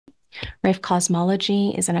Rave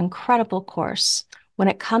Cosmology is an incredible course when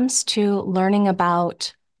it comes to learning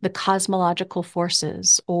about the cosmological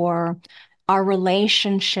forces or our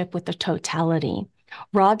relationship with the totality.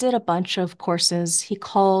 Ra did a bunch of courses he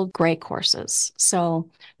called gray courses. So,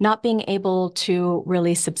 not being able to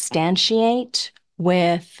really substantiate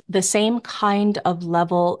with the same kind of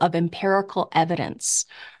level of empirical evidence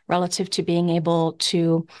relative to being able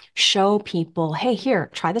to show people, hey, here,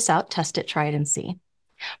 try this out, test it, try it, and see.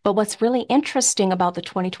 But what's really interesting about the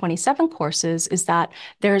 2027 courses is that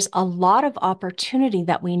there's a lot of opportunity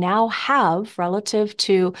that we now have relative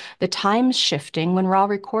to the times shifting. When Ra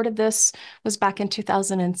recorded this was back in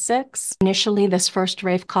 2006. Initially, this first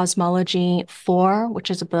Rave Cosmology 4,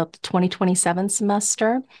 which is about the 2027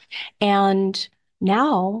 semester. And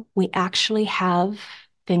now we actually have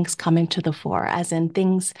things coming to the fore, as in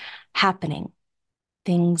things happening,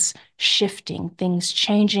 things shifting, things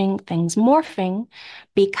changing, things morphing,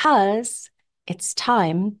 because it's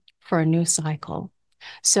time for a new cycle.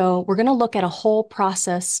 So we're going to look at a whole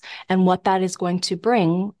process and what that is going to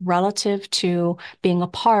bring relative to being a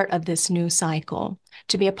part of this new cycle,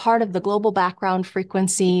 to be a part of the global background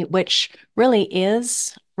frequency, which really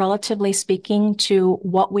is, relatively speaking, to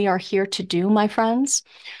what we are here to do, my friends.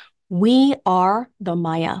 We are the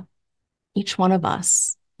Maya, each one of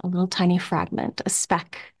us, a little tiny fragment, a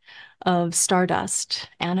speck of stardust,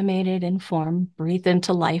 animated in form, breathed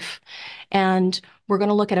into life. And we're going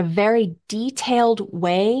to look at a very detailed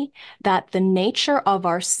way that the nature of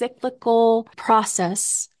our cyclical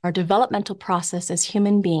process, our developmental process as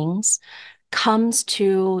human beings, comes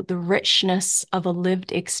to the richness of a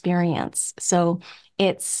lived experience. So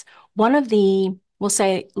it's one of the, we'll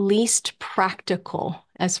say, least practical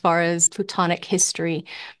as far as Plutonic history,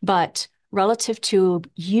 but relative to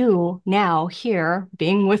you now here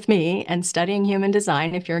being with me and studying human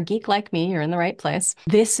design, if you're a geek like me, you're in the right place.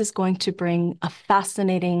 This is going to bring a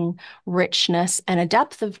fascinating richness and a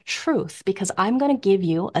depth of truth, because I'm going to give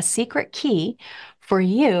you a secret key for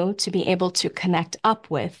you to be able to connect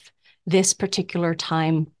up with this particular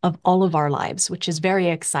time of all of our lives, which is very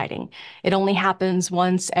exciting. It only happens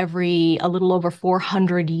once every a little over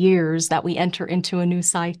 400 years that we enter into a new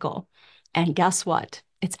cycle. And guess what?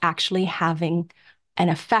 It's actually having an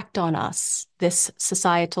effect on us, this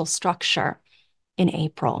societal structure, in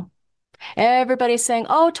April. Everybody's saying,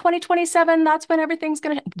 oh, 2027, that's when everything's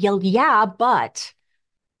going to. Yeah, but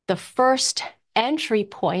the first entry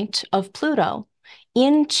point of Pluto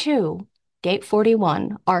into Gate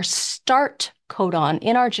 41, our start codon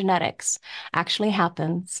in our genetics, actually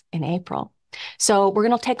happens in April. So we're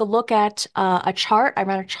going to take a look at a chart. I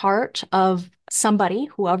ran a chart of somebody,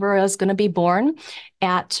 whoever is going to be born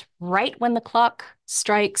at right when the clock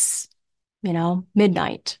strikes,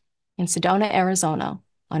 midnight in Sedona, Arizona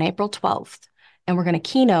on April 12th. And we're going to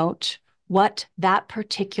keynote what that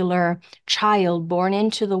particular child born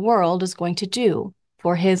into the world is going to do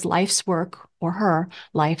for his life's work or her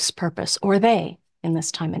life's purpose, or they in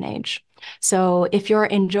this time and age. So if you're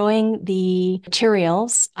enjoying the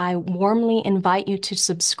materials, I warmly invite you to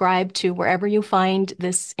subscribe to wherever you find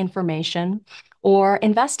this information, or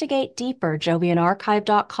investigate deeper,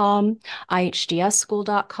 jovianarchive.com,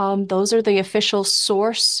 IHDSschool.com. Those are the official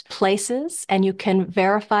source places, and you can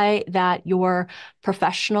verify that your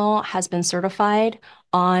professional has been certified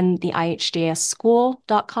on the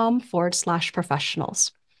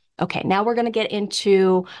IHDSschool.com/professionals. Okay, now we're going to get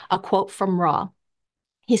into a quote from Ra.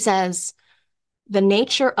 He says, the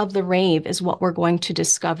nature of the rave is what we're going to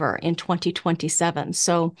discover in 2027.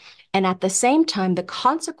 So, and at the same time, the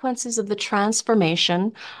consequences of the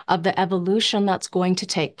transformation, of the evolution that's going to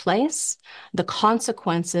take place, the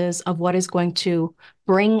consequences of what is going to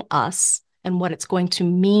bring us and what it's going to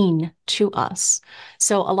mean to us.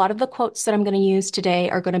 So a lot of the quotes that I'm going to use today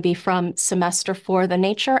are going to be from semester 4, The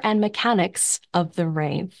Nature and Mechanics of the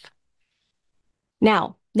Rave.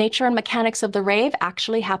 Now, Nature and Mechanics of the Rave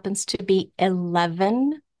actually happens to be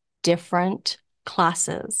 11 different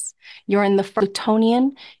classes. You're in the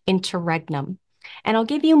Plutonian interregnum. And I'll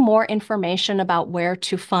give you more information about where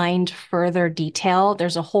to find further detail.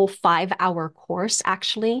 There's a whole 5-hour course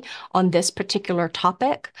actually on this particular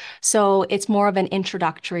topic. So it's more of an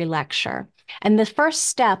introductory lecture. And the first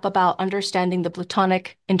step about understanding the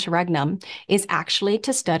Plutonic interregnum is actually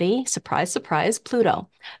to study, surprise, surprise, Pluto,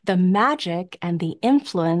 the magic and the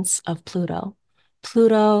influence of Pluto.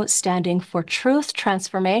 Pluto standing for truth,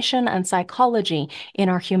 transformation, and psychology in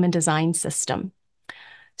our human design system.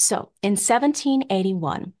 So in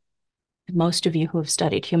 1781, most of you who have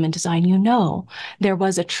studied human design, there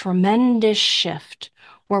was a tremendous shift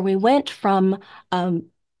where we went from a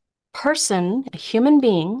person, a human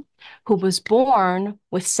being, who was born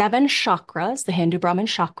with 7 chakras. The Hindu Brahmin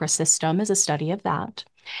chakra system is a study of that.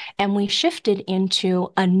 And we shifted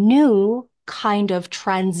into a new kind of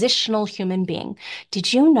transitional human being.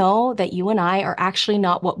 Did you know that you and I are actually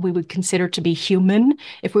not what we would consider to be human?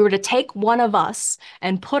 If we were to take one of us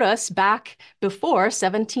and put us back before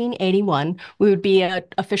 1781, we would be a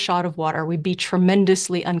fish out of water. We'd be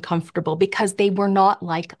tremendously uncomfortable because they were not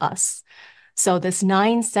like us. So this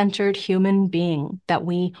 9-centered human being that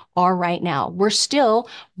we are right now, we're still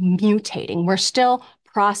mutating. We're still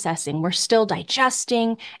processing, we're still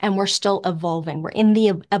digesting, and we're still evolving. We're in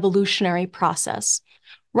the evolutionary process.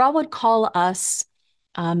 Ra would call us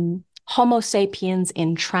Homo sapiens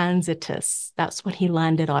intransitus. That's what he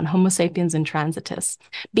landed on, Homo sapiens intransitus,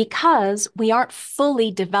 because we aren't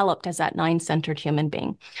fully developed as that 9-centered human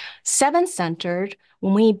being. 7-centered,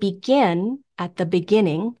 when we begin at the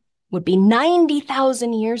beginning, would be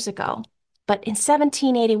 90,000 years ago. But in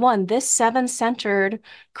 1781, this 7-centered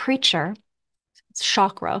creature,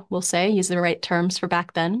 chakra, we'll say, use the right terms for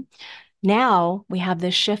back then. Now we have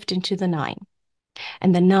this shift into the 9.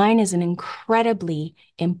 And the 9 is an incredibly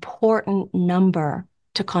important number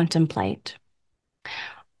to contemplate.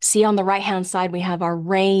 See on the right-hand side, we have our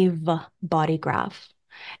rave body graph.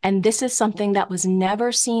 And this is something that was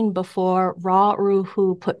never seen before. Uru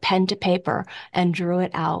Hu put pen to paper and drew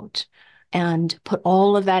it out and put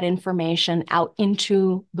all of that information out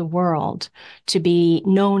into the world to be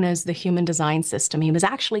known as the human design system. He was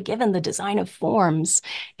actually given the design of forms.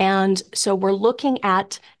 And so we're looking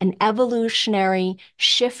at an evolutionary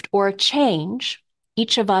shift or a change,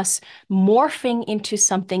 each of us morphing into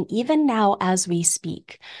something even now as we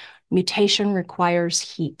speak. Mutation requires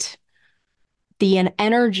heat. The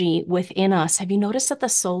energy within us. Have you noticed that the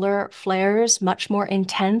solar flares much more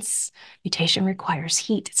intense? Mutation requires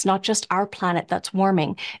heat. It's not just our planet that's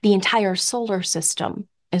warming. The entire solar system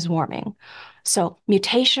is warming. So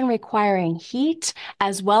mutation requiring heat,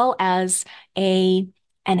 as well as an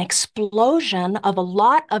explosion of a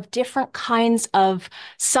lot of different kinds of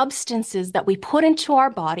substances that we put into our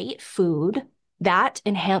body, food, that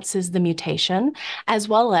enhances the mutation, as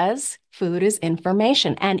well as food is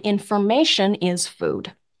information, and information is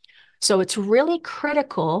food. So it's really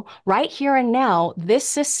critical right here and now, this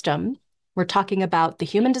system, we're talking about the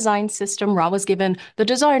human design system. Ra was given the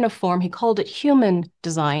design of form. He called it human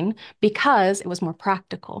design because it was more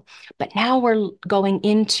practical. But now we're going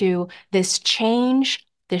into this change,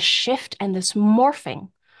 this shift, and this morphing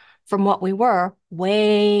from what we were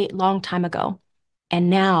way long time ago. And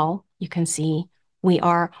now you can see we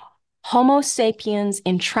are Homo sapiens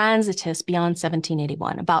intransitus beyond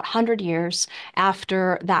 1781, about 100 years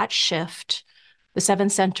after that shift, the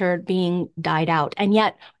 7-centered being died out. And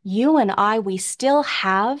yet you and I, we still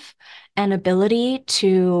have an ability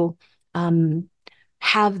to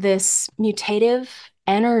have this mutative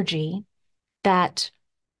energy that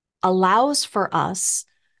allows for us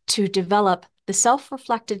to develop the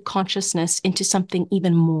self-reflected consciousness into something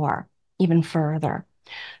even more, even further.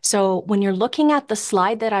 So when you're looking at the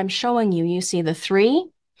slide that I'm showing you, you see the 3,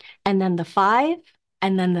 and then the 5,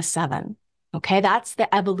 and then the 7. Okay, that's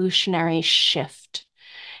the evolutionary shift.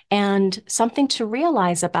 And something to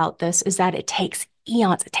realize about this is that it takes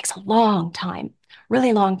eons. It takes a long time,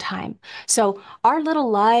 really long time. So our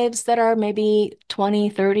little lives that are maybe 20,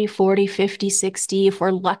 30, 40, 50, 60, if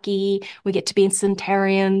we're lucky, we get to be in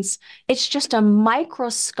centenarians. It's just a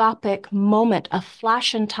microscopic moment, a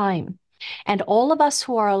flash in time. And all of us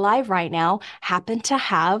who are alive right now happen to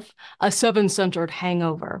have a 7-centered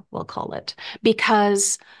hangover, we'll call it,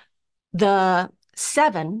 because the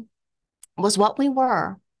 7 was what we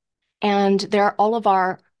were. And there are all of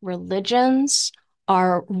our religions,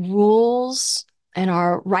 our rules, and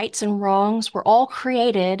our rights and wrongs were all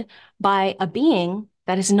created by a being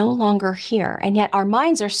that is no longer here. And yet our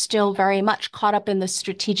minds are still very much caught up in the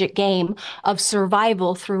strategic game of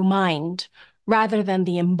survival through mind, rather than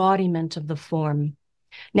the embodiment of the form.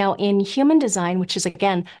 Now, in human design, which is,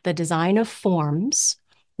 again, the design of forms,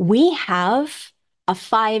 we have a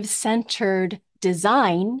 5-centered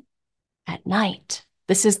design at night.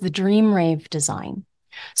 This is the dream rave design.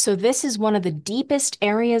 So this is one of the deepest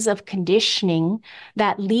areas of conditioning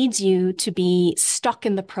that leads you to be stuck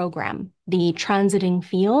in the program, the transiting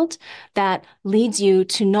field that leads you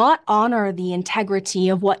to not honor the integrity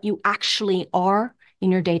of what you actually are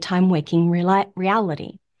in your daytime waking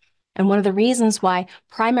reality. And one of the reasons why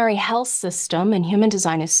primary health system and human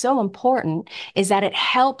design is so important is that it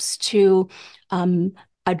helps to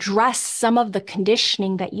address some of the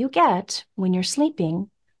conditioning that you get when you're sleeping,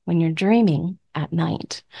 when you're dreaming at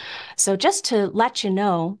night. So just to let you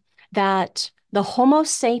know that The Homo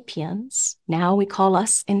sapiens, now we call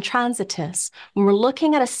us intransitus. When we're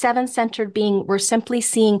looking at a seven-centered being, we're simply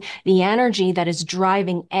seeing the energy that is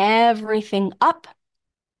driving everything up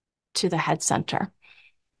to the head center.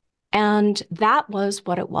 And that was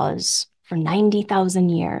what it was for 90,000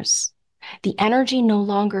 years. The energy no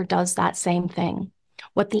longer does that same thing.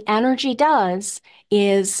 What the energy does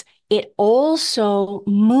is it also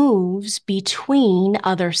moves between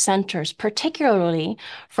other centers, particularly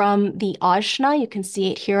from the ajna, you can see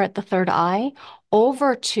it here at the third eye,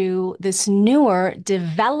 over to this newer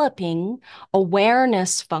developing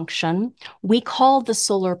awareness function we call the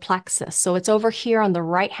solar plexus. So it's over here on the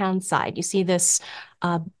right-hand side. You see this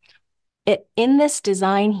in this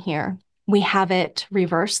design here, we have it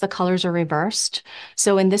reversed. The colors are reversed.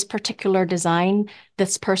 So in this particular design,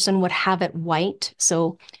 this person would have it white.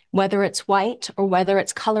 So whether it's white or whether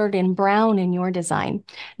it's colored in brown in your design,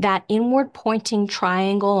 that inward pointing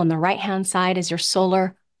triangle on the right-hand side is your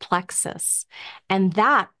solar plexus. And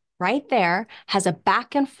that right there has a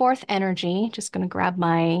back and forth energy. Just going to grab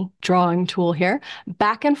my drawing tool here.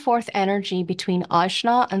 Back and forth energy between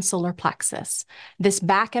ajna and solar plexus. This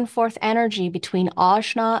back and forth energy between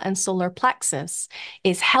ajna and solar plexus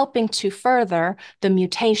is helping to further the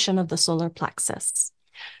mutation of the solar plexus.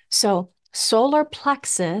 So solar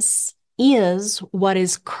plexus is what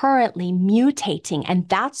is currently mutating. And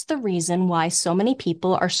that's the reason why so many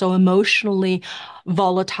people are so emotionally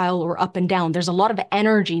volatile or up and down. There's a lot of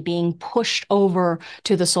energy being pushed over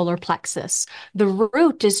to the solar plexus. The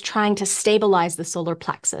root is trying to stabilize the solar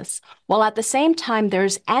plexus, while at the same time,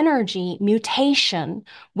 there's energy mutation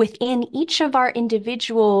within each of our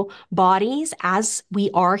individual bodies as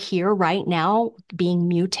we are here right now being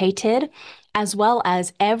mutated, as well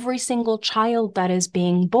as every single child that is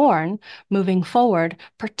being born moving forward,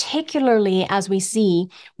 particularly as we see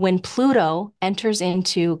when Pluto enters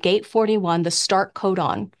into gate 41, the start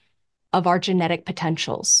codon of our genetic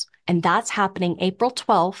potentials. And that's happening April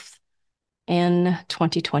 12th in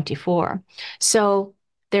 2024. So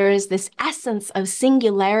there is this essence of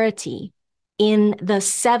singularity in the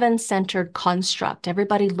seven-centered construct.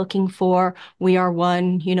 Everybody looking for we are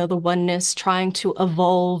one, the oneness, trying to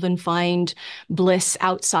evolve and find bliss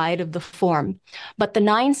outside of the form. But the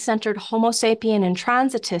nine-centered Homo sapien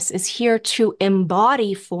intransitus is here to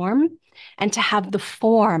embody form and to have the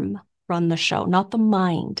form run the show, not the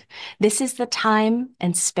mind. This is the time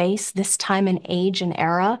and space, this time and age and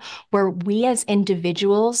era where we as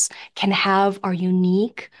individuals can have our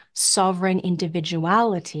unique sovereign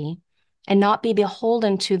individuality and not be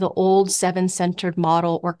beholden to the old seven-centered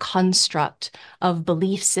model or construct of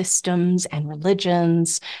belief systems and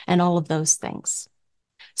religions and all of those things.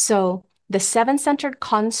 So the seven-centered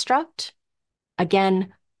construct,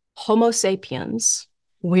 again, Homo sapiens,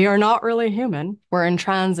 we are not really human. We're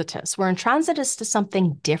intransitus. We're intransitus to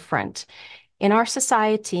something different. In our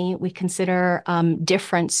society, we consider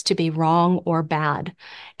difference to be wrong or bad.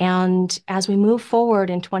 And as we move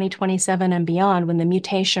forward in 2027 and beyond, when the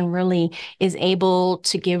mutation really is able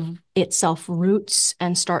to give itself roots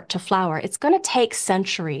and start to flower, it's going to take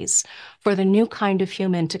centuries for the new kind of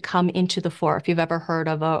human to come into the fore. If you've ever heard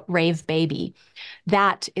of a rave baby,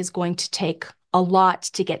 that is going to take a lot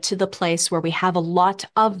to get to the place where we have a lot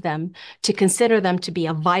of them to consider them to be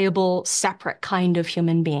a viable, separate kind of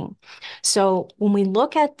human being. So when we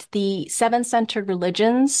look at the seven-centered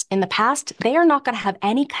religions in the past, they are not going to have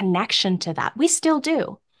any connection to that. We still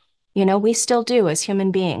do. We still do as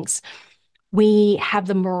human beings. We have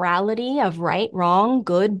the morality of right, wrong,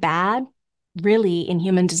 good, bad. Really, in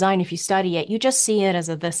human design, if you study it, you just see it as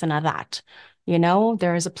a this and a that.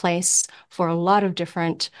 There is a place for a lot of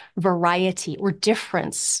different variety or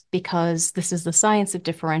difference because this is the science of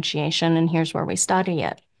differentiation, and here's where we study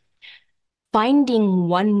it. Finding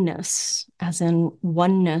oneness, as in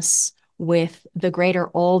oneness with the greater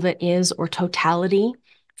all that is or totality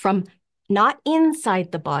from not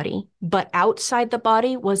inside the body, but outside the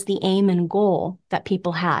body was the aim and goal that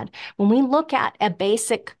people had. When we look at a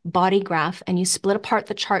basic body graph and you split apart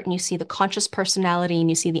the chart and you see the conscious personality and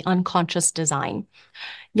you see the unconscious design,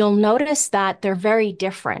 you'll notice that they're very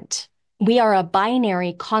different. We are a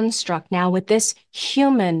binary construct now with this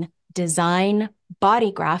human design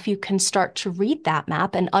body graph. You can start to read that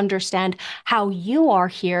map and understand how you are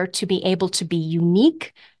here to be able to be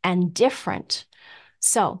unique and different.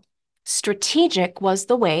 So strategic was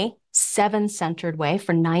the way, seven-centered way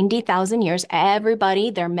for 90,000 years. Everybody,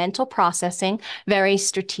 their mental processing, very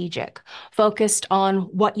strategic, focused on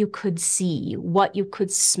what you could see, what you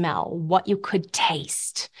could smell, what you could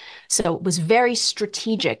taste. So it was very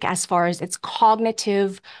strategic as far as its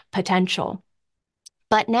cognitive potential.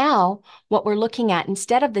 But now, what we're looking at,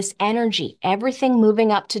 instead of this energy, everything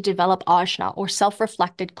moving up to develop ajna or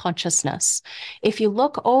self-reflected consciousness, if you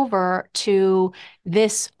look over to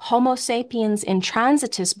this Homo sapiens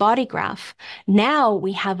intransitus body graph, now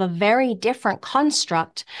we have a very different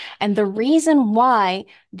construct. And the reason why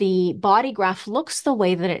the body graph looks the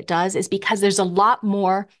way that it does is because there's a lot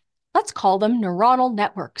more, let's call them neuronal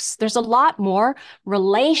networks. There's a lot more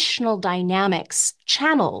relational dynamics,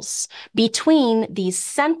 channels between these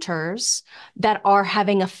centers that are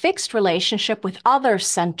having a fixed relationship with other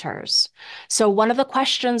centers. So one of the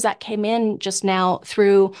questions that came in just now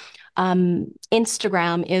through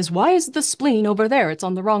Instagram is, why is the spleen over there? It's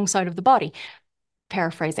on the wrong side of the body.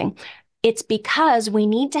 Paraphrasing. It's because we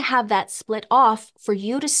need to have that split off for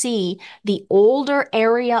you to see the older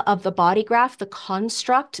area of the body graph, the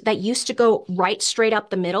construct that used to go right straight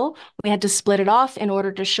up the middle. We had to split it off in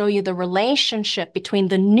order to show you the relationship between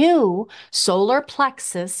the new solar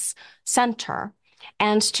plexus center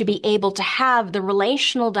and to be able to have the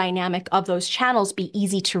relational dynamic of those channels be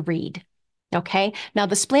easy to read. Okay. Now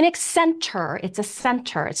the splenic center, it's a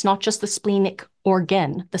center. It's not just the splenic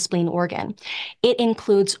organ, the spleen organ. It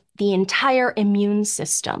includes the entire immune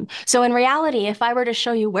system. So in reality, if I were to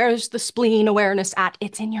show you where's the spleen awareness at,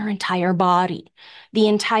 it's in your entire body. The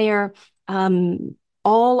entire,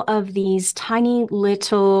 all of these tiny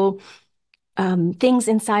little things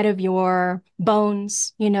inside of your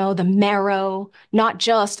bones, you know, the marrow, not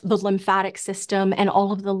just the lymphatic system and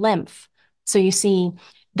all of the lymph. So you see,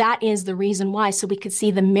 that is the reason why. So we could see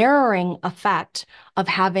the mirroring effect of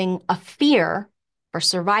having a fear for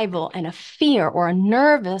survival and a fear or a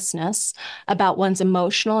nervousness about one's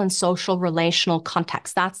emotional and social relational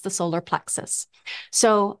context. That's the solar plexus.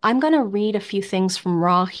 So I'm going to read a few things from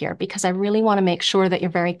Ra here because I really want to make sure that you're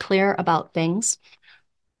very clear about things.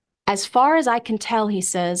 As far as I can tell, he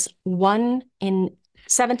says, in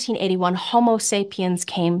 1781, Homo sapiens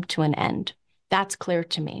came to an end. That's clear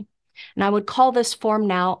to me. And I would call this form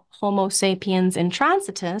now Homo sapiens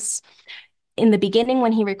intransitus. In the beginning,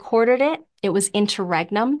 when he recorded it, it was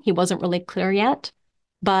interregnum. He wasn't really clear yet.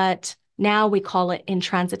 But now we call it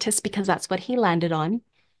intransitus because that's what he landed on,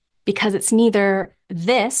 because it's neither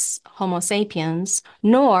this Homo sapiens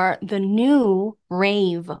nor the new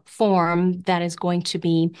rave form that is going to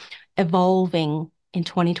be evolving in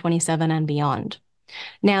 2027 and beyond.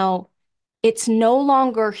 Now, it's no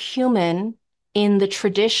longer human in the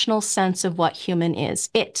traditional sense of what human is.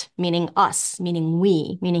 It, meaning us, meaning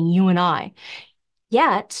we, meaning you and I.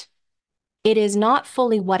 Yet, it is not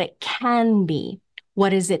fully what it can be.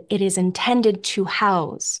 What is it? It is intended to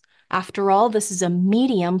house. After all, this is a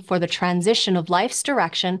medium for the transition of life's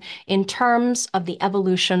direction in terms of the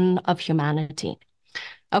evolution of humanity.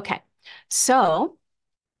 Okay, so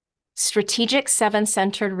strategic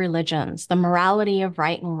seven-centered religions, the morality of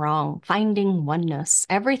right and wrong, finding oneness,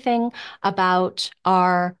 everything about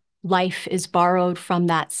our life is borrowed from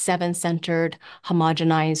that seven-centered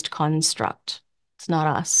homogenized construct. It's not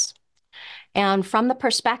us. And from the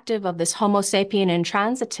perspective of this Homo sapien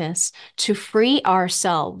intransitus, to free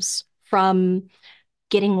ourselves from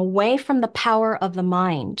getting away from the power of the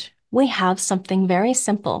mind, we have something very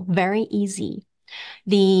simple, very easy.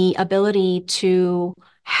 The ability to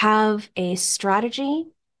have a strategy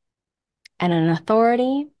and an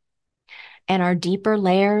authority and our deeper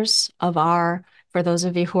layers of our, for those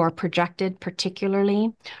of you who are projected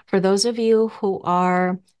particularly, for those of you who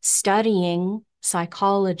are studying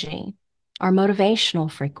psychology, our motivational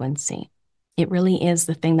frequency. It really is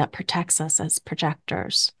the thing that protects us as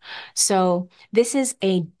projectors. So this is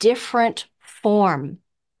a different form.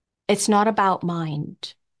 It's not about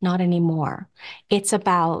mind, not anymore. It's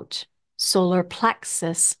about solar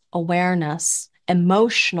plexus awareness,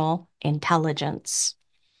 emotional intelligence.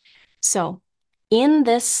 So in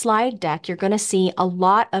this slide deck, you're going to see a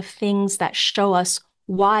lot of things that show us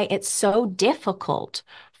why it's so difficult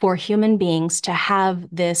for human beings to have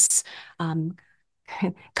this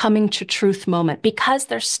coming to truth moment, because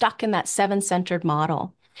they're stuck in that seven-centered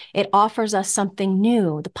model. It offers us something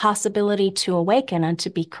new, the possibility to awaken and to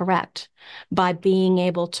be correct by being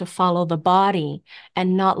able to follow the body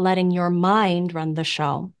and not letting your mind run the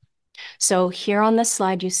show. So here on this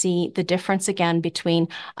slide, you see the difference again between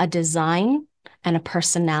a design and a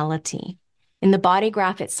personality. In the body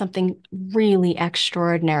graph, it's something really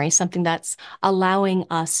extraordinary, something that's allowing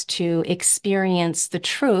us to experience the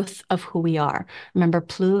truth of who we are. Remember,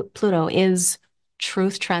 Pluto is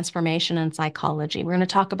truth, transformation, and psychology. We're going to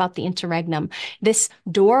talk about the interregnum. This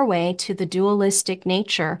doorway to the dualistic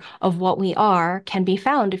nature of what we are can be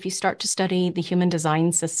found if you start to study the human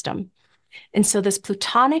design system. And so this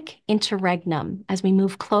Plutonic interregnum, as we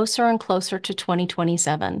move closer and closer to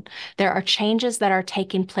 2027, there are changes that are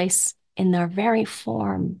taking place in their very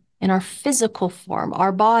form, in our physical form,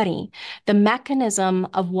 our body. The mechanism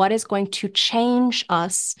of what is going to change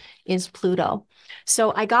us is Pluto.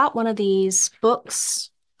 So I got one of these books,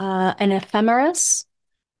 an ephemeris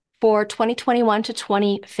for 2021 to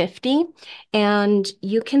 2050, and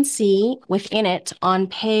you can see within it on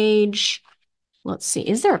page, let's see,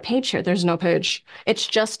 is there a page here? There's no page. It's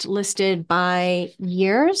just listed by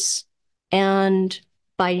years and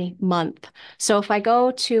by month. So if I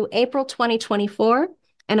go to April 2024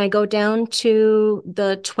 and I go down to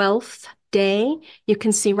the 12th day, you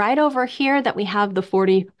can see right over here that we have the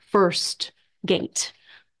 41st gate.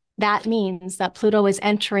 That means that Pluto is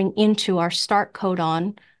entering into our start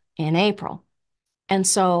codon in April. And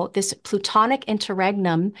so this Plutonic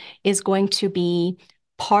interregnum is going to be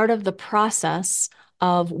part of the process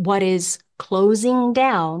of what is closing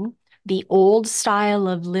down the old style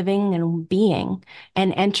of living and being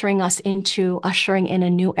and entering us into ushering in a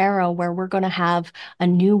new era where we're going to have a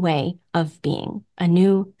new way of being, a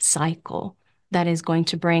new cycle that is going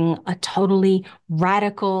to bring a totally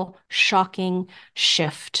radical, shocking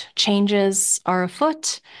shift. Changes are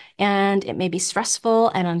afoot, and it may be stressful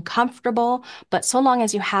and uncomfortable, but so long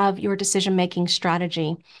as you have your decision-making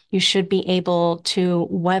strategy, you should be able to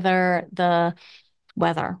weather the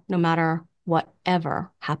weather, no matter whatever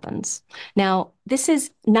happens. Now, this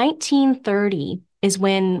is 1930 is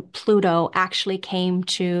when Pluto actually came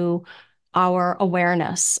to our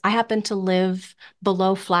awareness. I happen to live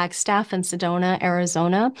below Flagstaff in Sedona,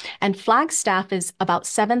 Arizona, and Flagstaff is about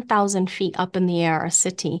 7,000 feet up in the air, a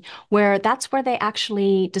city, where that's where they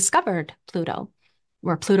actually discovered Pluto,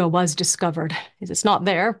 where Pluto was discovered. It's not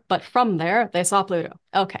there, but from there, they saw Pluto.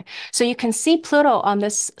 Okay, so you can see Pluto on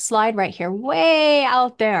this slide right here, way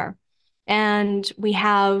out there. And we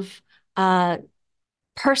have a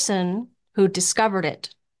person who discovered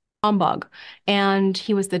it, Humbug, and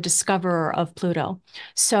he was the discoverer of Pluto.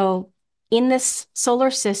 So in this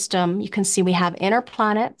solar system, you can see we have inner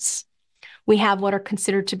planets. We have what are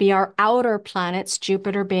considered to be our outer planets,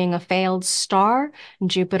 Jupiter being a failed star, and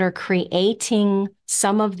Jupiter creating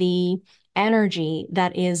some of the energy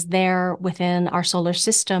that is there within our solar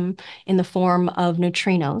system in the form of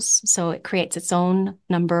neutrinos. So it creates its own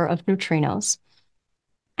number of neutrinos.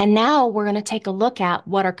 And now we're going to take a look at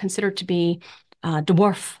what are considered to be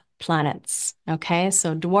dwarf planets. Okay,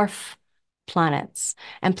 so dwarf planets,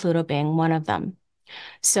 and Pluto being one of them.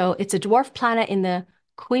 So it's a dwarf planet in the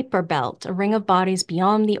Kuiper belt, a ring of bodies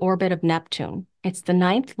beyond the orbit of Neptune. It's the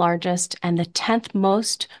 9th largest and the 10th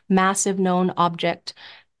most massive known object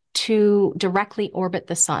to directly orbit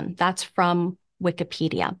the sun. That's from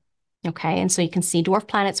Wikipedia. Okay, and so you can see dwarf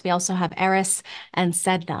planets. We also have Eris and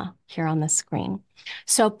Sedna here on the screen.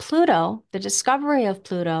 So Pluto, the discovery of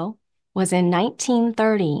Pluto was in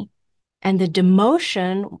 1930 and the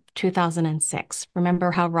demotion 2006.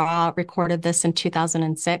 Remember how Ra recorded this in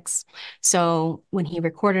 2006? So when he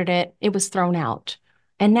recorded it, it was thrown out.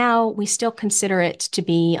 And now we still consider it to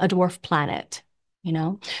be a dwarf planet, you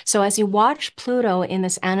know? So as you watch Pluto in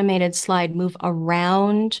this animated slide move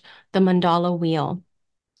around the mandala wheel,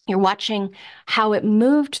 you're watching how it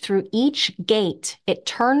moved through each gate. It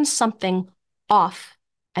turns something off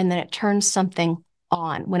and then it turns something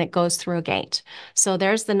on when it goes through a gate. So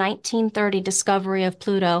there's the 1930 discovery of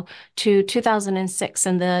Pluto to 2006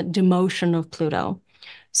 and the demotion of Pluto.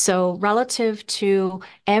 So relative to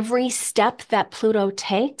every step that Pluto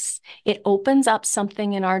takes, it opens up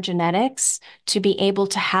something in our genetics to be able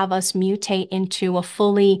to have us mutate into a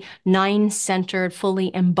fully nine-centered, fully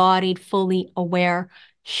embodied, fully aware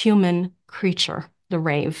human creature, the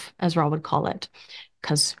rave, as Ra would call it.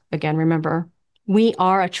 Because again, remember, we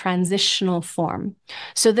are a transitional form.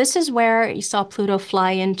 So this is where you saw Pluto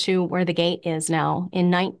fly into where the gate is now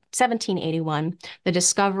in 1781, the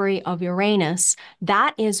discovery of Uranus.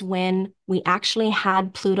 That is when we actually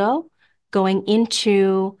had Pluto going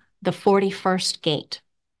into the 41st gate.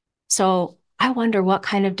 So I wonder what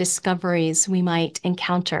kind of discoveries we might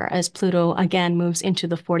encounter as Pluto again moves into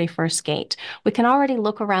the 41st gate. We can already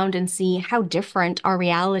look around and see how different our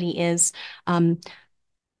reality is.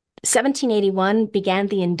 1781 began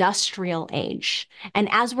the industrial age. And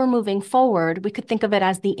as we're moving forward, we could think of it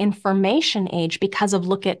as the information age because of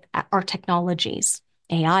look at our technologies.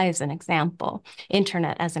 AI as an example,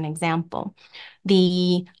 internet as an example.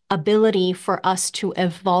 The ability for us to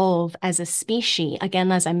evolve as a species,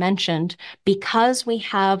 again, as I mentioned, because we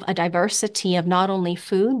have a diversity of not only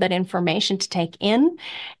food, but information to take in,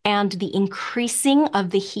 and the increasing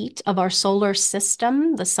of the heat of our solar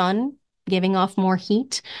system, the sun, giving off more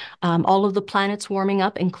heat, all of the planets warming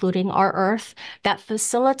up, including our Earth, that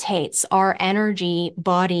facilitates our energy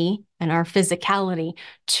body and our physicality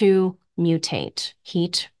to mutate.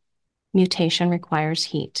 Heat mutation requires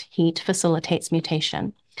heat. Heat facilitates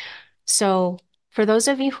mutation. So for those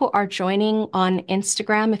of you who are joining on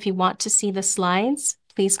Instagram, if you want to see the slides,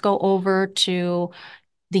 please go over to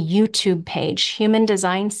the YouTube page, Human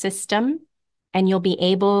Design System, and you'll be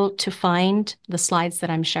able to find the slides that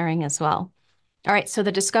I'm sharing as well. All right, so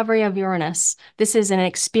the discovery of Uranus. This is an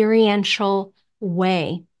experiential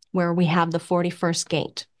way where we have the 41st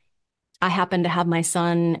gate. I happen to have my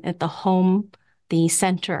sun at the home, the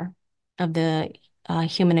center of the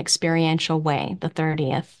human experiential way, the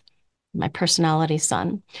 30th, my personality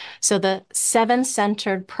sun. So the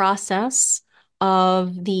seven-centered process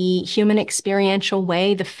of the human experiential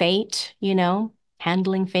way, the fate,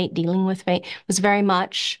 handling fate, dealing with fate, was very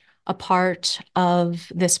much a part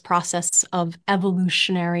of this process of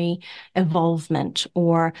evolutionary evolvement,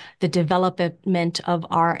 or the development of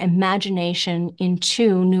our imagination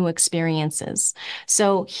into new experiences.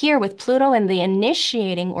 So here with Pluto and the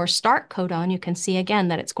initiating or start codon, you can see again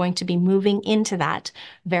that it's going to be moving into that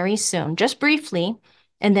very soon, just briefly,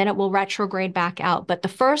 and then it will retrograde back out. But the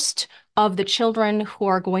first of the children who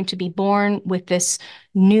are going to be born with this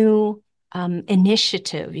new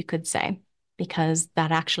initiative, you could say, because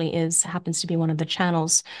that actually happens to be one of the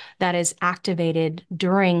channels that is activated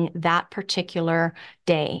during that particular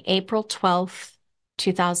day, April 12th,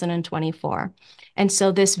 2024. And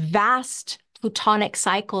so this vast Plutonic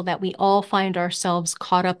cycle that we all find ourselves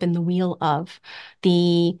caught up in the wheel of,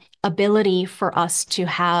 the ability for us to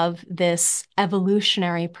have this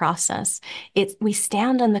evolutionary process, we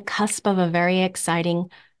stand on the cusp of a very exciting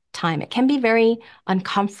time. It can be very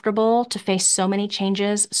uncomfortable to face so many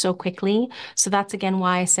changes so quickly. So that's again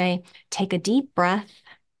why I say, take a deep breath,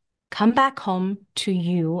 come back home to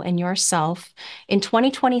you and yourself. In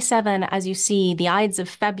 2027, as you see, the Ides of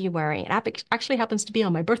February, it actually happens to be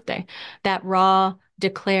on my birthday, that Ra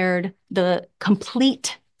declared the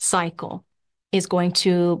complete cycle is going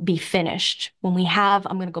to be finished. I'm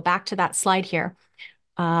going to go back to that slide here.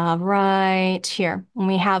 Right here, when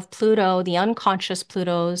we have Pluto, the unconscious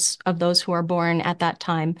Plutos of those who are born at that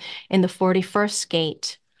time in the 41st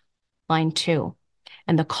gate, line 2,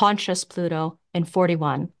 and the conscious Pluto in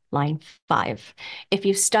 41, line 5. If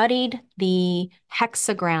you've studied the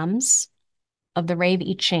hexagrams of the Rave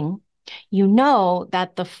I Ching, you know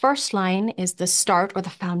that the first line is the start or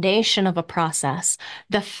the foundation of a process.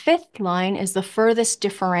 The 5th line is the furthest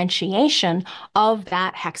differentiation of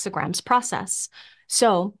that hexagram's process.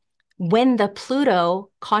 So when the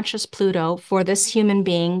Pluto, conscious Pluto for this human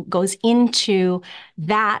being goes into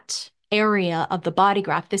that area of the body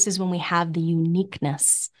graph, this is when we have the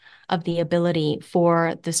uniqueness of the ability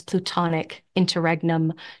for this Plutonic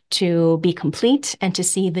interregnum to be complete and to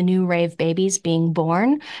see the new Rave babies being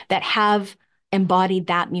born that have embodied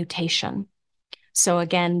that mutation. So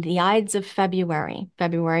again, the Ides of February,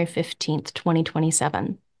 February 15th,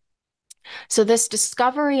 2027. So this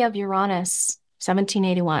discovery of Uranus,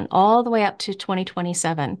 1781, all the way up to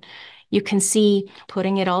 2027, you can see,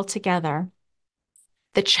 putting it all together,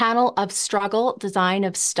 the channel of struggle, design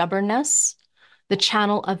of stubbornness, the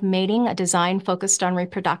channel of mating, a design focused on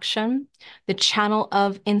reproduction, the channel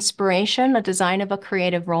of inspiration, a design of a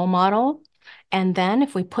creative role model. And then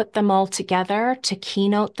if we put them all together to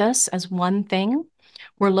keynote this as one thing,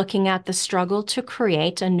 we're looking at the struggle to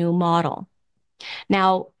create a new model.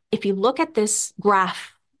 Now, if you look at this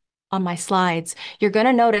graph on my slides, you're going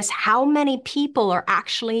to notice how many people are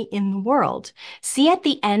actually in the world. See, at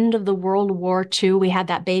the end of the World War II, we had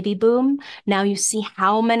that baby boom. Now you see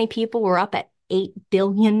how many people were up at 8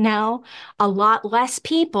 billion now, a lot less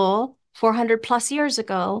people 400 plus years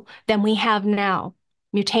ago than we have now.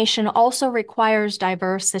 Mutation also requires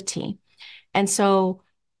diversity. And so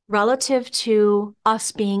relative to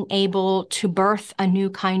us being able to birth a new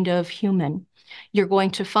kind of human, you're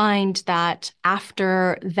going to find that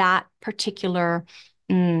after that particular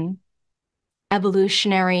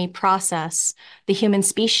evolutionary process, the human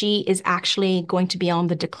species is actually going to be on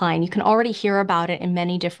the decline. You can already hear about it in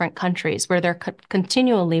many different countries where they're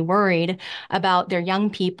continually worried about their young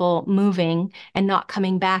people moving and not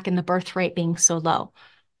coming back and the birth rate being so low.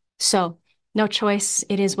 So no choice,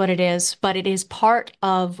 it is what it is, but it is part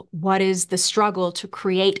of what is the struggle to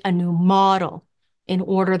create a new model in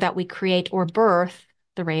order that we create or birth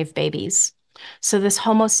the Rave babies. So this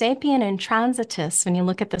Homo sapien in transitus, when you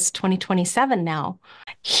look at this 2027 now,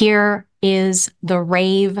 here is the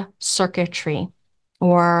Rave circuitry,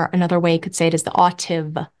 or another way you could say it is the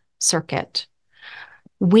Autiv circuit.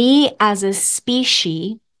 We as a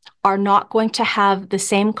species are not going to have the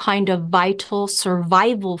same kind of vital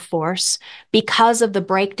survival force because of the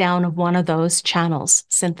breakdown of one of those channels,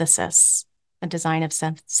 synthesis, a design of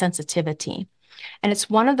sensitivity. And it's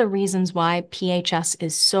one of the reasons why PHS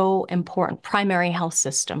is so important, primary health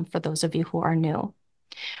system, for those of you who are new.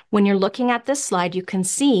 When you're looking at this slide, you can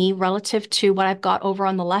see, relative to what I've got over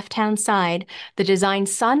on the left-hand side, the design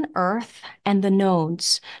sun, earth, and the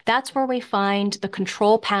nodes. That's where we find the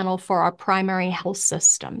control panel for our primary health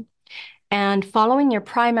system. And following your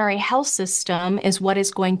primary health system is what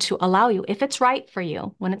is going to allow you, if it's right for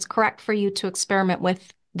you, when it's correct for you to experiment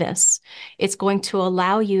with this, it's going to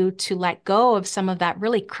allow you to let go of some of that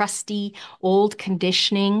really crusty old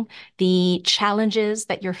conditioning, the challenges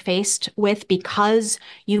that you're faced with because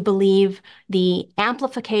you believe the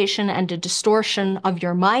amplification and the distortion of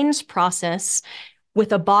your mind's process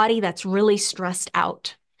with a body that's really stressed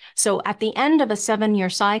out. So at the end of a 7-year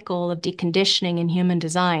cycle of deconditioning in human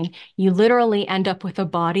design, you literally end up with a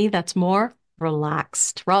body that's more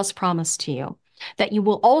relaxed. Ra's promise to you that you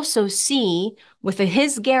will also see, with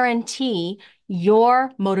his guarantee,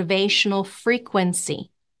 your motivational frequency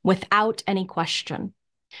without any question.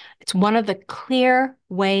 It's one of the clear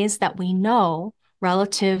ways that we know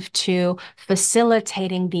relative to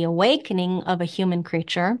facilitating the awakening of a human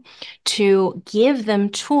creature, to give them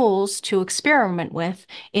tools to experiment with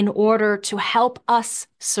in order to help us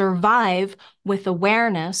survive with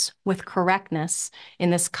awareness, with correctness in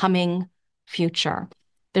this coming future.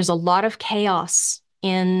 There's a lot of chaos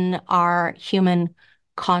in our human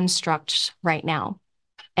construct right now.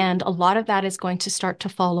 And a lot of that is going to start to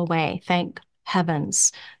fall away. Thank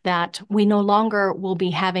heavens that we no longer will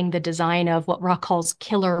be having the design of what Ra calls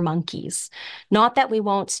killer monkeys. Not that we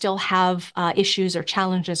won't still have issues or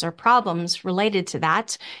challenges or problems related to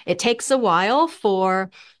that. It takes a while for,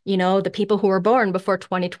 the people who were born before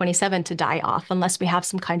 2027 to die off, unless we have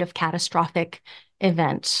some kind of catastrophic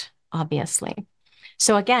event, obviously.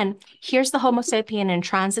 So again, here's the Homo sapien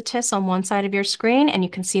intransitus on one side of your screen, and you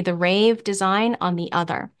can see the rave design on the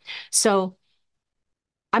other. So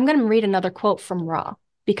I'm going to read another quote from Ra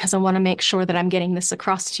because I want to make sure that I'm getting this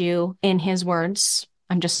across to you in his words.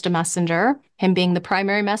 I'm just a messenger, him being the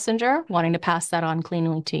primary messenger, wanting to pass that on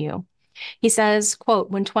cleanly to you. He says, quote,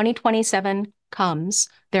 "When 2027 comes,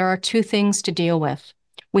 there are two things to deal with.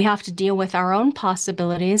 We have to deal with our own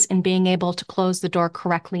possibilities in being able to close the door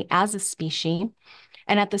correctly as a species,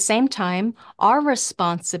 and at the same time, our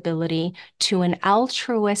responsibility to an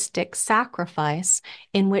altruistic sacrifice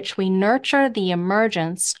in which we nurture the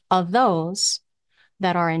emergence of those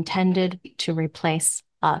that are intended to replace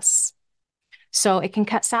us." So it can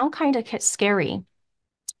sound kind of scary.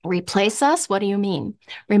 Replace us? What do you mean?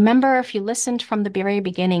 Remember, if you listened from the very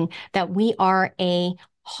beginning, that we are a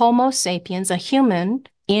Homo sapiens, a human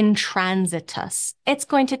in transitus. It's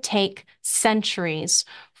going to take centuries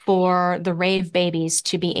for the rave babies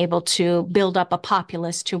to be able to build up a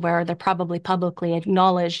populace to where they're probably publicly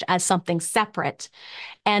acknowledged as something separate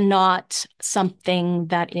and not something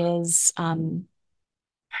that is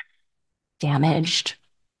damaged.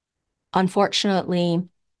 Unfortunately,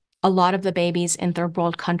 a lot of the babies in third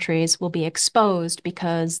world countries will be exposed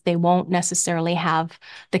because they won't necessarily have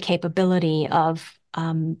the capability of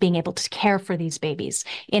being able to care for these babies.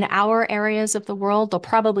 In our areas of the world, they'll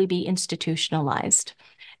probably be institutionalized.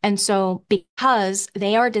 And so because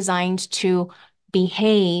they are designed to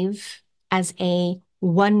behave as a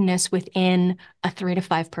oneness within a 3 to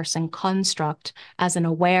 5 person construct, as an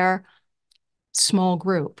aware small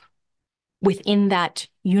group, within that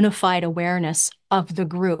unified awareness of the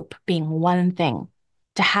group being one thing,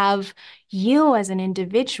 to have you as an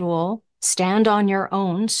individual stand on your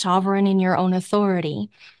own, sovereign in your own authority,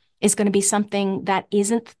 is going to be something that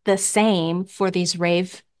isn't the same for these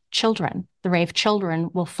rave children. The rave children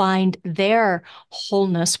will find their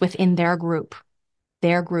wholeness within their group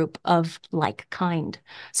of like kind.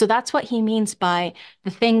 So that's what he means by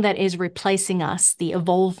the thing that is replacing us, the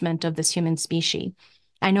evolvement of this human species.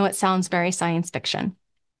 I know it sounds very science fiction.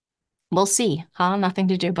 We'll see, huh? Nothing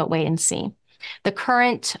to do but wait and see. The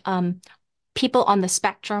current people on the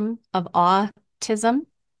spectrum of autism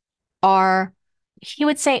are, he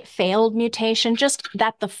would say, failed mutation, just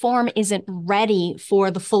that the form isn't ready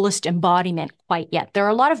for the fullest embodiment quite yet. There are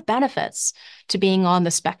a lot of benefits to being on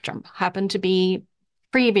the spectrum. Happen to be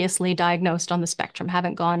previously diagnosed on the spectrum,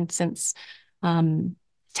 haven't gone since 10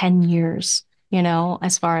 years,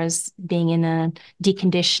 as far as being in a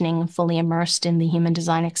deconditioning, fully immersed in the human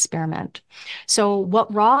design experiment. So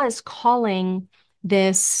what Ra is calling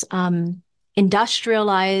this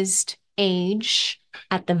industrialized age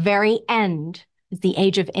at the very end is the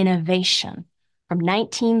age of innovation, from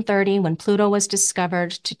 1930 when Pluto was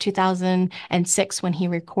discovered to 2006 when he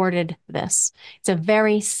recorded this. It's a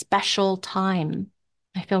very special time.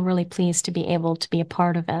 I feel really pleased to be able to be a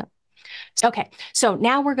part of it. Okay, so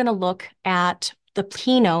now we're going to look at the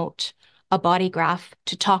keynote, a body graph,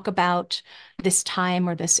 to talk about this time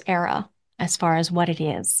or this era as far as what it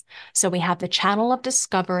is. So we have the channel of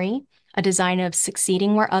discovery, a design of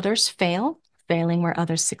succeeding where others fail, failing where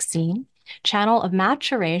others succeed. Channel of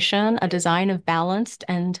maturation, a design of balanced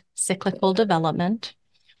and cyclical development.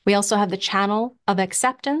 We also have the channel of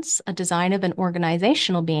acceptance, a design of an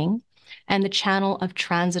organizational being, and the channel of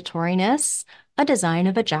transitoriness, a design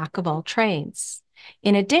of a jack of all trades.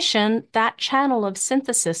 In addition, that channel of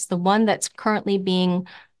synthesis, the one that's currently being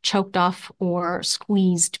choked off or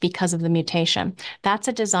squeezed because of the mutation, that's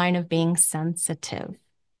a design of being sensitive.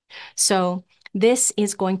 So this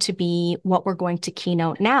is going to be what we're going to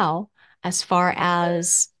keynote now as far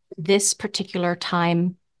as this particular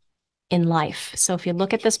time in life. So if you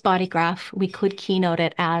look at this body graph, we could keynote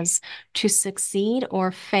it as to succeed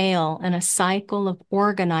or fail in a cycle of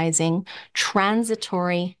organizing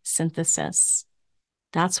transitory synthesis.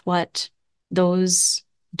 That's what those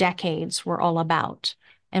decades were all about.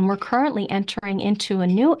 And we're currently entering into a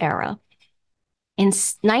new era. In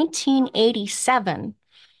 1987,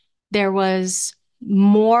 there was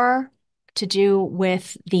more to do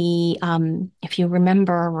with the, if you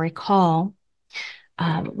remember or recall,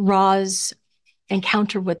 Ra's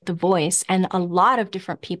encounter with the voice, and a lot of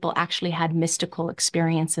different people actually had mystical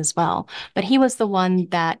experience as well. But he was the one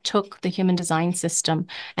that took the human design system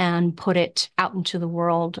and put it out into the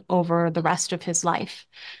world over the rest of his life.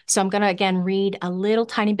 So I'm going to again read a little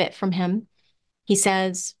tiny bit from him. He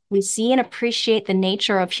says, "We see and appreciate the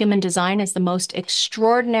nature of human design as the most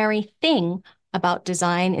extraordinary thing about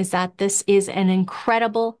design is that this is an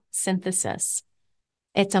incredible synthesis.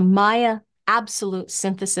 It's a Maya absolute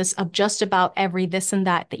synthesis of just about every this and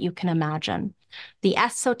that you can imagine. The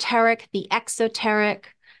esoteric, the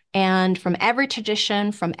exoteric, and from every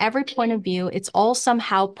tradition, from every point of view, it's all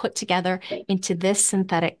somehow put together into this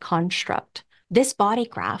synthetic construct. This body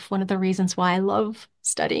graph, one of the reasons why I love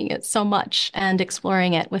studying it so much and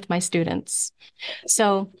exploring it with my students.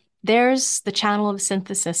 So there's the channel of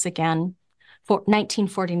synthesis again. For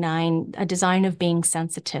 1949, a design of being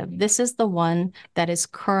sensitive. This is the one that is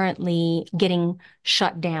currently getting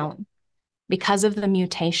shut down because of the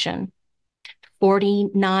mutation.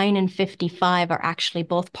 49 and 55 are actually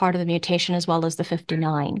both part of the mutation as well as the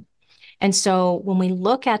 59. And so when we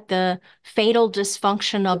look at the fatal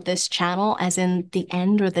dysfunction of this channel, as in the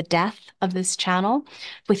end or the death of this channel,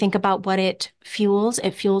 if we think about what it fuels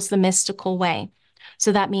the mystical way.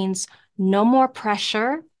 So that means no more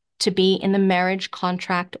pressure to be in the marriage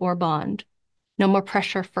contract or bond. No more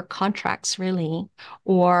pressure for contracts, really,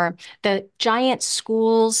 or the giant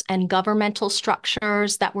schools and governmental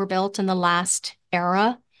structures that were built in the last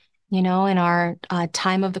era, in our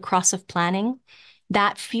time of the cross of planning.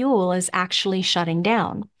 That fuel is actually shutting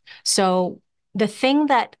down. So the thing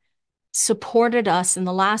that supported us in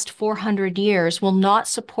the last 400 years will not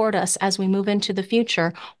support us as we move into the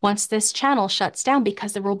future once this channel shuts down,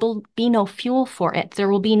 because there will be no fuel for it. There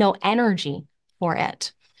will be no energy for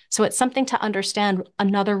it. So it's something to understand.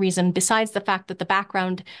 Another reason, besides the fact that the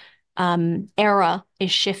background era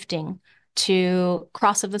is shifting to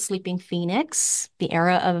Cross of the Sleeping Phoenix, the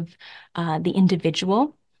era of the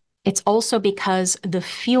individual, it's also because the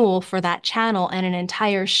fuel for that channel and an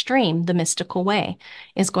entire stream, the mystical way,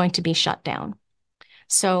 is going to be shut down.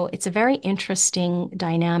 So it's a very interesting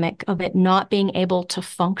dynamic of it not being able to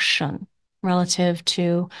function relative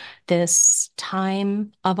to this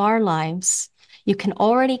time of our lives. You can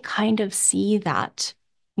already kind of see that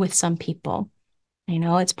with some people.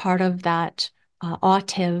 It's part of that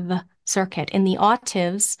octave circuit. In the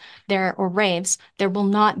octaves there, or raves, there will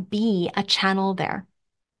not be a channel there.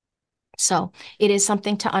 So it is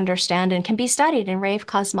something to understand and can be studied in rave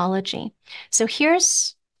cosmology. So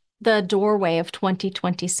here's the doorway of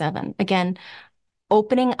 2027. Again,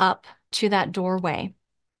 opening up to that doorway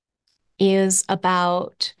is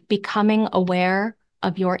about becoming aware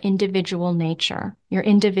of your individual nature, your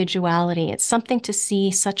individuality. It's something to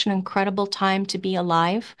see, such an incredible time to be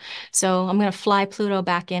alive. So I'm going to fly Pluto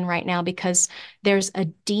back in right now, because there's a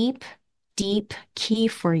deep, deep key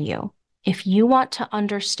for you. If you want to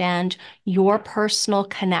understand your personal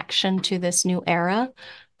connection to this new era,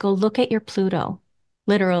 go look at your Pluto,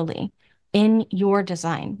 literally, in your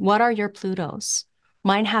design. What are your Plutos?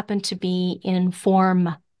 Mine happen to be in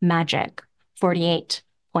form magic,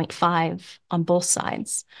 48.5 on both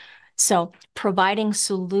sides. So providing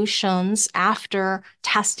solutions after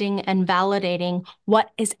testing and validating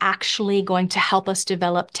what is actually going to help us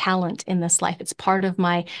develop talent in this life. It's part of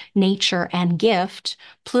my nature and gift.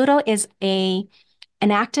 Pluto is an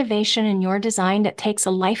activation in your design that takes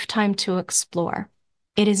a lifetime to explore.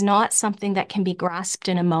 It is not something that can be grasped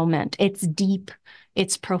in a moment. It's deep,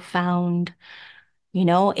 it's profound. You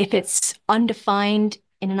know, if it's undefined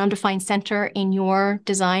in an undefined center in your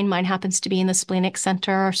design, mine happens to be in the splenic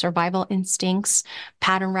center, or survival instincts,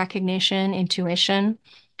 pattern recognition, intuition.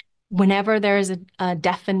 Whenever there is a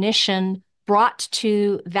definition brought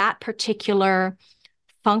to that particular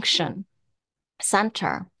function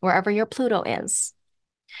center, wherever your Pluto is,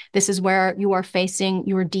 this is where you are facing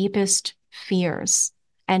your deepest fears.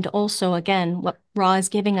 And also, again, what Ra is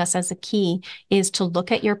giving us as a key is to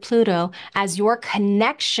look at your Pluto as your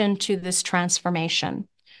connection to this transformation,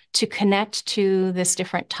 to connect to this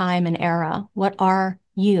different time and era. What are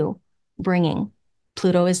you bringing?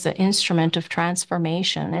 Pluto is the instrument of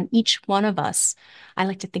transformation. And each one of us, I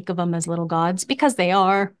like to think of them as little gods because they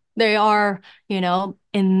are,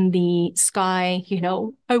 in the sky,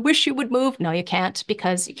 I wish you would move. No, you can't,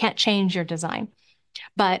 because you can't change your design.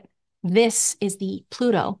 But this is the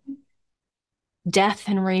Pluto, death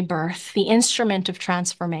and rebirth, the instrument of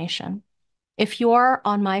transformation. If you're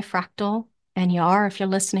on my fractal, and if you're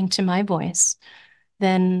listening to my voice,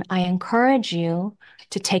 then I encourage you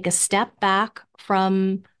to take a step back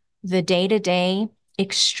from the day-to-day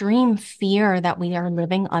extreme fear that we are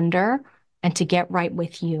living under and to get right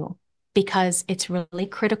with you, because it's really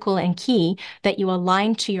critical and key that you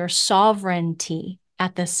align to your sovereignty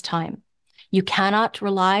at this time. You cannot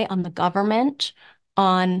rely on the government,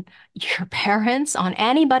 on your parents, on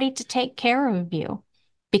anybody to take care of you,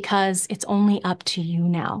 because it's only up to you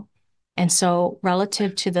now. And so,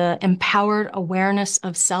 relative to the empowered awareness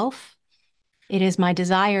of self, it is my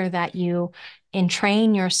desire that you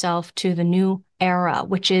entrain yourself to the new era,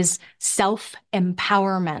 which is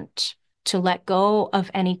self-empowerment, to let go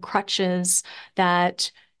of any crutches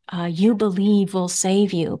that you believe will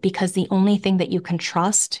save you, because the only thing that you can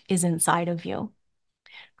trust is inside of you.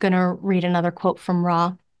 I'm going to read another quote from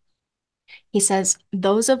Ra. He says,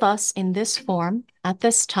 "Those of us in this form at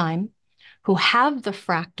this time who have the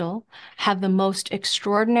fractal have the most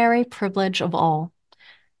extraordinary privilege of all.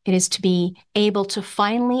 It is to be able to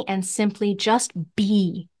finally and simply just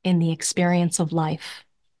be in the experience of life,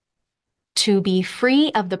 to be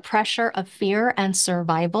free of the pressure of fear and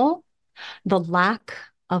survival, the lack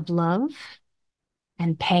of love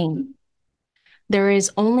and pain. There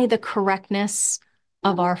is only the correctness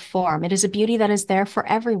of our form. It is a beauty that is there for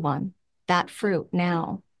everyone, that fruit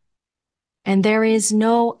now. And there is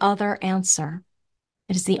no other answer.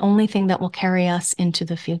 It is the only thing that will carry us into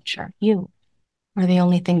the future. You are the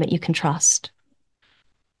only thing that you can trust."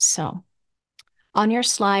 So on your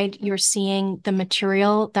slide, you're seeing the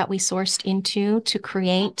material that we sourced into to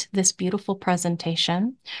create this beautiful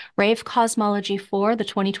presentation. Rave Cosmology 4, the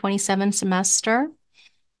 2027 semester,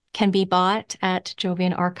 can be bought at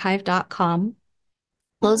jovianarchive.com.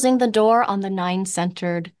 Closing the Door on the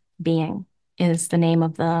Nine-Centered Being is the name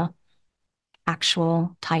of the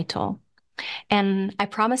actual title. And I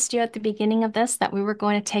promised you at the beginning of this that we were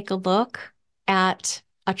going to take a look at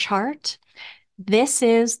a chart. This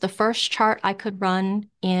is the first chart I could run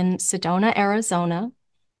in Sedona, Arizona,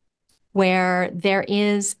 where there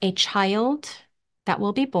is a child that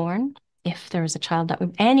will be born, if there is a child that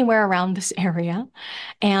would anywhere around this area.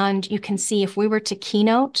 And you can see, if we were to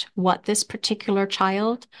keynote what this particular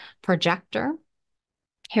child, projector,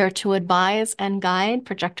 here to advise and guide.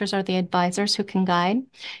 Projectors are the advisors who can guide.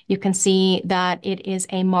 You can see that it is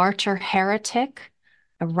a martyr heretic,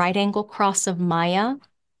 a right angle cross of Maya,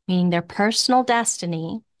 meaning their personal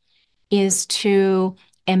destiny is to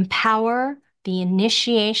empower the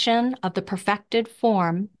initiation of the perfected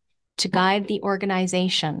form to guide the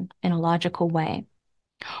organization in a logical way.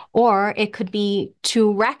 Or it could be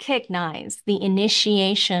to recognize the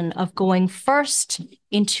initiation of going first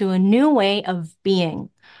into a new way of being,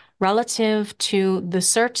 relative to the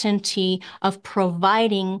certainty of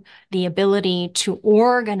providing the ability to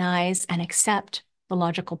organize and accept the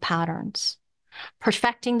logical patterns,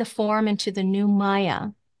 perfecting the form into the new Maya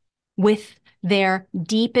with their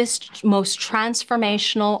deepest, most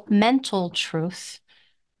transformational mental truth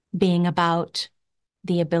being about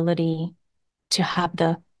the ability to have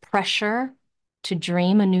the pressure to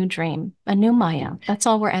dream a new Maya. That's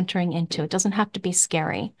all we're entering into. It doesn't have to be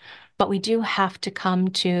scary, but we do have to come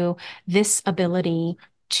to this ability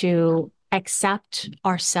to accept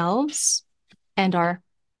ourselves and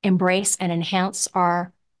embrace and enhance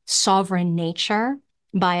our sovereign nature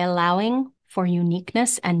by allowing for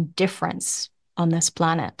uniqueness and difference on this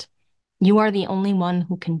planet. You are the only one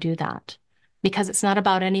who can do that because it's not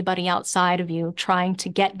about anybody outside of you trying to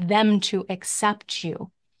get them to accept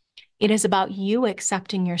you. It is about you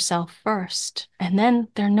accepting yourself first. And then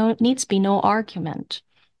there needs to be no argument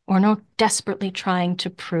or no desperately trying to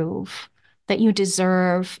prove that you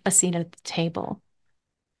deserve a seat at the table.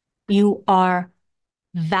 You are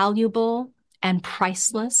valuable and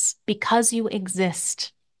priceless because you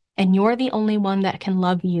exist, and you're the only one that can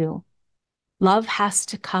love you. Love has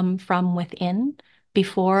to come from within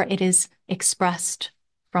before it is expressed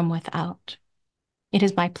from without. It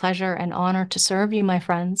is my pleasure and honor to serve you, my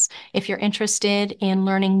friends. If you're interested in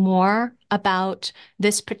learning more about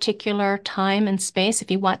this particular time and space, if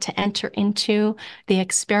you want to enter into the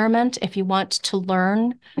experiment, if you want to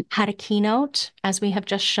learn how to keynote, as we have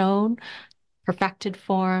just shown, perfected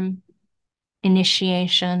form,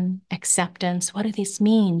 initiation, acceptance. What do these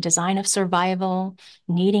mean? Design of survival,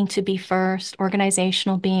 needing to be first,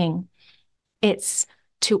 organizational being. It's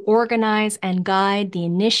to organize and guide the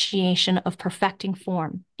initiation of perfecting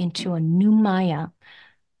form into a new Maya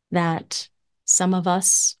that some of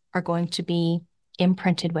us are going to be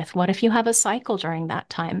imprinted with. What if you have a cycle during that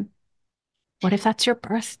time? What if that's your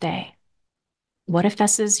birthday? What if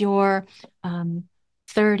this is your 30s,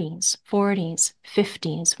 40s,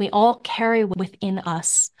 50s? We all carry within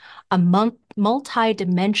us a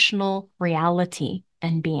multi-dimensional reality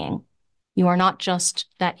and being. You are not just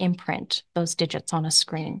that imprint, those digits on a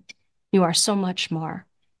screen. You are so much more.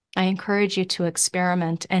 I encourage you to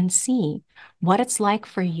experiment and see what it's like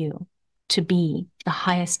for you to be the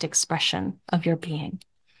highest expression of your being.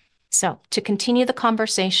 So to continue the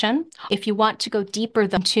conversation, if you want to go deeper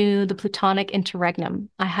into the Plutonic interregnum,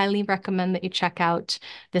 I highly recommend that you check out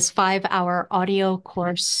this 5-hour audio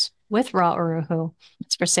course with Uru Hu.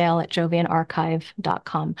 It's for sale at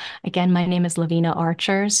jovianarchive.com. Again, my name is Laveena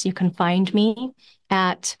Archers. You can find me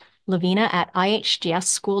at Laveena at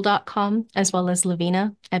IHDSschool.com, as well as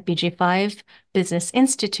Laveena at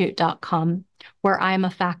BG5businessinstitute.com, where I'm a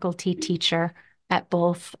faculty teacher at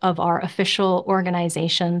both of our official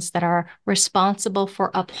organizations that are responsible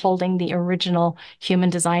for upholding the original human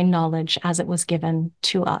design knowledge as it was given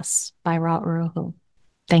to us by Uru Hu.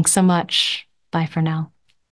 Thanks so much. Bye for now.